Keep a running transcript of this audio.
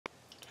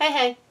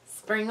Hey,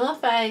 Spring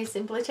LaFay,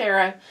 Simply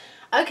Tarot.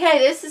 Okay,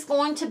 this is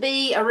going to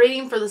be a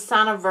reading for the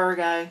sign of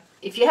Virgo.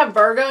 If you have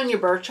Virgo in your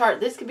birth chart,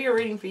 this could be a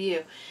reading for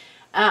you.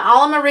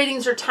 All of my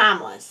readings are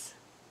timeless.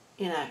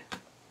 You know,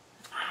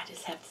 I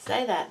just have to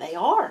say that. They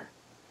are.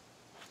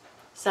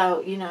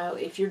 So, you know,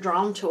 if you're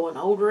drawn to an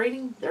old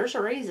reading, there's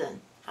a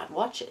reason. I'd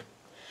watch it.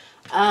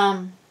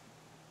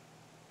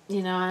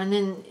 You know, and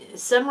then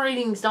some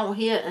readings don't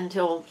hit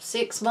until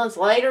 6 months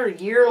later, a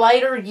year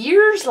later,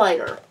 years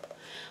later.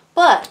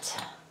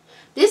 But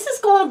this is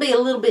going to be a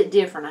little bit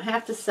different, I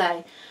have to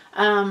say.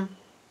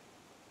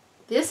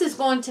 This is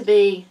going to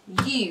be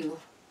you.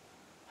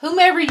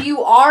 Whomever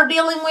you are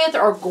dealing with,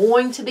 or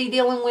going to be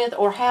dealing with,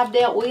 or have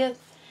dealt with,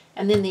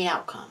 and then the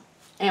outcome.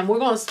 And we're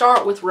going to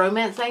start with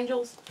Romance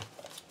Angels.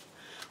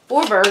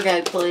 For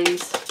Virgo,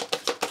 please.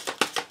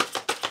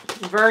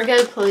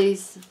 Virgo,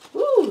 please.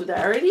 Ooh,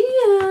 there it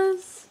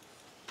is.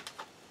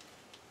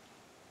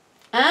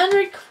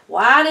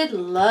 Unrequited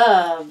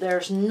love.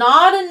 There's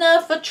not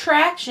enough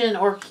attraction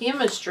or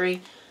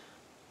chemistry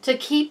to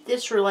keep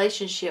this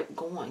relationship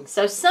going.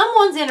 So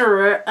someone's in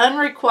an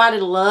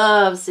unrequited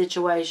love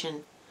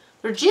situation.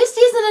 There just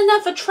isn't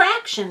enough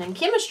attraction and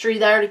chemistry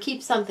there to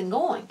keep something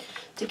going.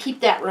 To keep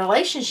that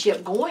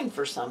relationship going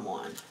for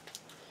someone.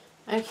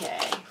 Okay.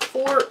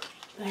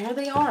 There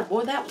they are.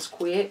 Boy, that was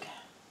quick.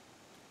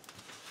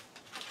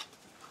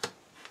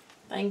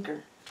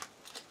 Thinker.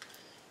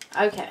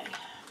 Okay.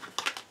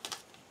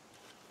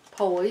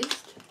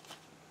 Poised.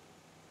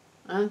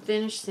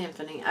 Unfinished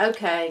symphony.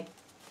 Okay.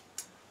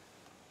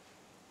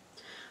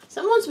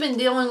 Someone's been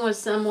dealing with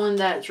someone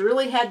that's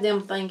really had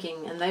them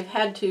thinking, and they've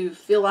had to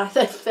feel like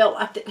they felt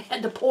like they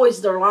had to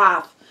poise their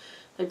life.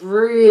 They've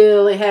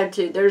really had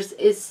to.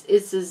 It's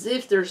as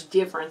if there's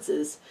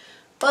differences.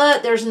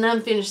 But there's an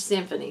unfinished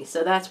symphony,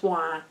 so that's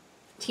why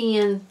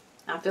 10,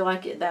 I feel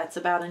like that's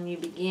about a new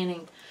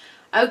beginning.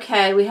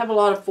 Okay, we have a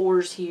lot of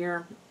 4s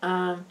here.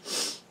 I'm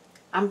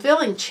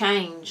feeling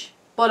change,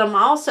 but I'm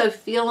also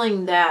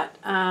feeling that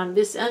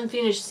this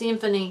unfinished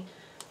symphony,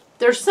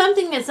 there's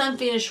something that's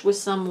unfinished with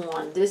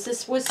someone. This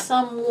is with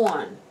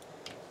someone,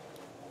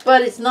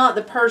 but it's not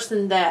the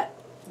person that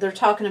they're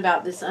talking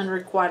about, this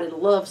unrequited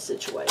love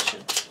situation.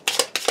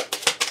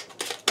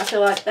 I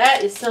feel like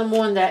that is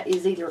someone that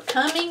is either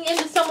coming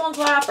into someone's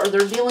life, or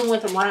they're dealing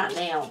with them right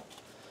now,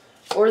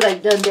 or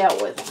they've done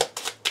dealt with them.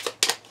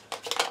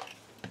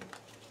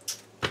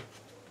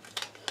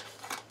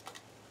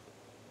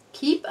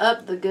 Keep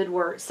up the good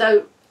work.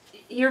 So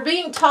you're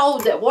being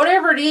told that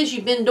whatever it is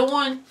you've been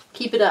doing,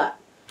 keep it up.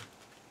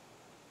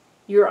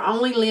 Your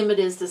only limit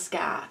is the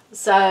sky.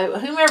 So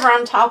whomever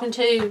I'm talking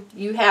to,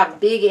 you have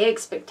big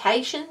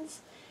expectations.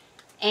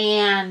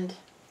 And,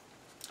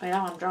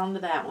 well, I'm drawn to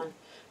that one.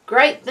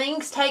 Great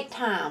things take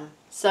time.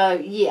 So,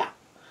 yeah.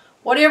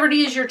 Whatever it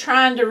is you're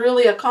trying to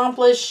really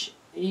accomplish,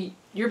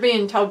 you're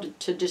being told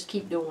to just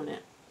keep doing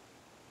it.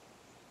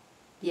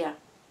 Yeah.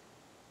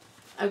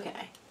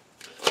 Okay.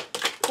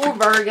 For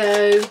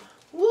Virgo.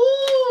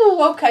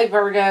 Woo! Okay,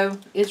 Virgo.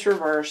 It's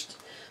reversed.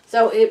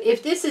 So,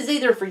 if this is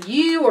either for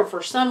you or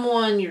for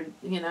someone, you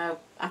know,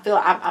 I feel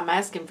like I'm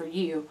asking for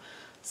you.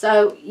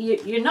 So,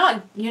 you're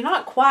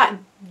not quite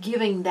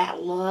giving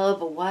that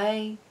love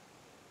away.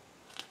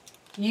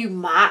 You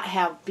might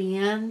have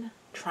been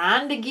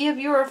trying to give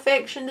your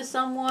affection to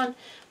someone,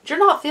 but you're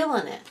not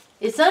feeling it.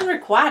 It's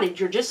unrequited.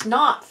 You're just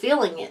not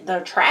feeling it.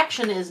 The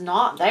attraction is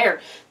not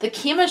there. The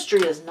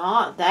chemistry is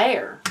not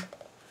there.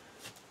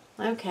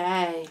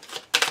 Okay.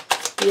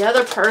 The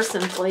other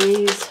person,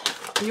 please.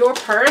 Your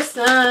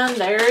person.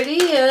 There it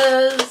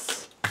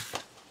is.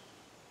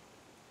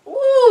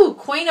 Woo!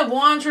 Queen of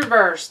Wands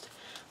reversed.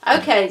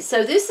 Okay,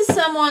 so this is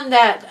someone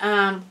that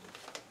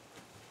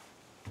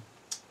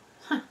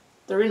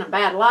they're in a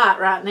bad light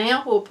right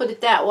now. We'll put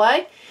it that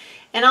way.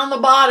 And on the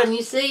bottom,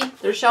 you see,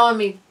 they're showing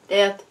me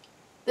death.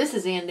 This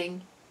is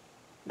ending.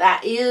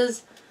 That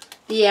is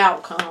the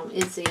outcome.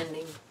 It's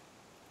ending.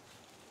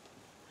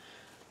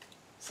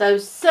 So,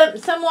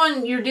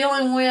 someone you're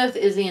dealing with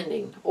is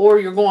ending. Or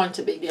you're going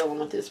to be dealing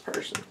with this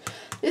person.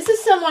 This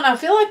is someone, I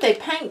feel like they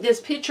paint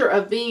this picture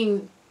of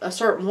being a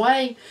certain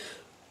way.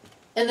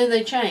 And then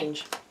they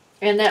change.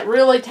 And that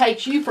really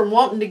takes you from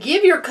wanting to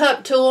give your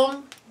cup to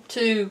them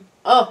to,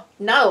 oh,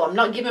 no, I'm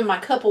not giving my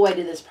cup away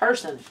to this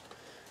person.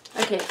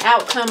 Okay,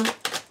 outcome,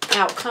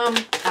 outcome,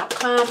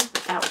 outcome,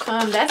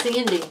 outcome. That's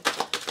ending.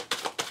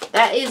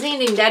 That is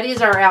ending. That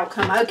is our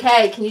outcome.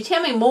 Okay, can you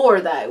tell me more,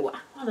 though?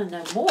 I want to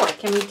know more.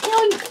 Can you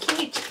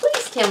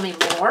please tell me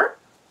more?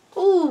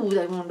 Ooh,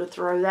 they wanted to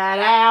throw that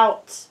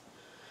out.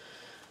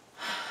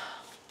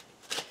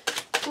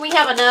 Can we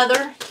have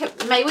another?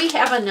 May we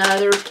have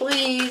another?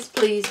 Please,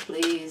 please,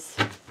 please.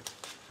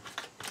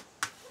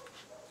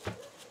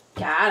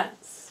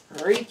 Guidance.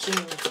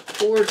 Reaching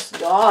towards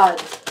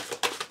God.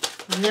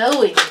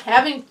 Knowing.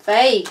 Having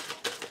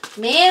faith.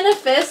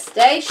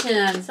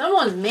 Manifestation.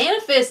 Someone's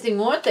manifesting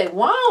what they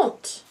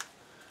want.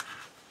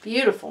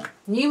 Beautiful.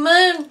 New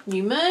moon.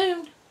 New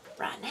moon.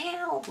 Right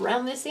now.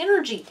 Around this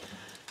energy.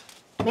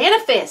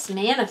 Manifest.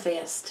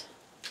 Manifest.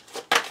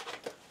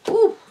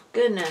 Ooh.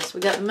 Goodness,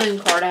 we got the moon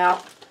card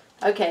out.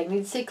 Okay,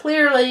 need to see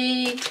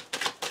clearly.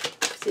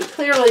 See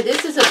clearly,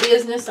 this is a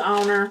business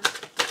owner.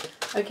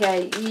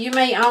 Okay, you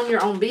may own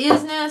your own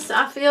business,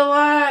 I feel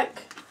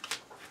like.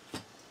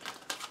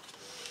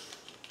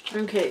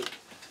 Okay.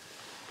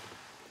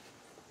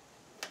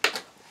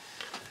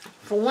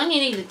 For one, you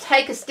need to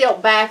take a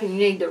step back and you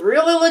need to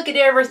really look at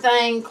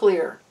everything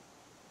clear.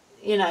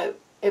 You know,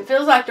 it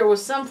feels like there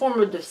was some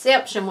form of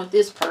deception with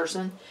this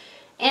person.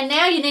 And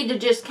now you need to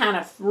just kind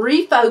of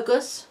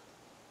refocus.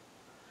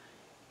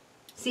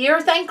 See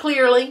everything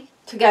clearly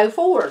to go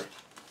forward.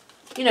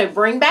 You know,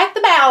 bring back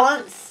the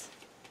balance.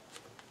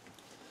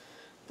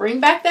 Bring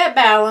back that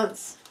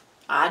balance.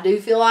 I do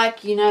feel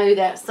like, you know,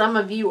 that some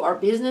of you are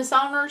business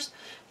owners.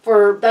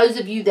 For those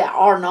of you that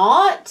are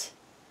not,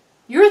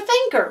 you're a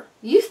thinker.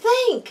 You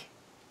think.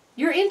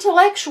 You're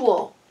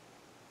intellectual.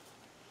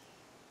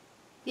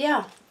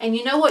 Yeah. And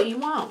you know what you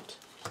want.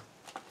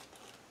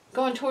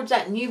 Going towards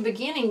that new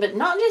beginning. But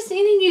not just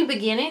any new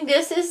beginning.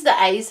 This is the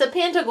Ace of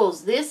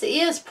Pentacles. This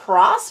is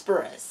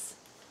prosperous.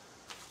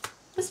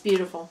 It's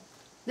beautiful.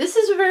 This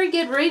is a very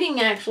good reading,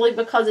 actually,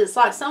 because it's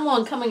like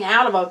someone coming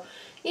out of a,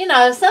 you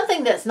know,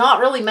 something that's not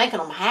really making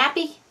them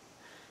happy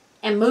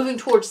and moving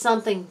towards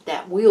something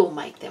that will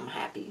make them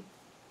happy.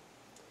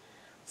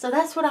 So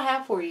that's what I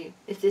have for you.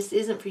 If this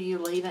isn't for you,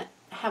 leave it.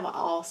 Have an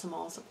awesome,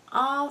 awesome,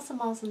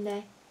 awesome, awesome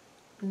day.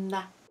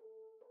 Bye.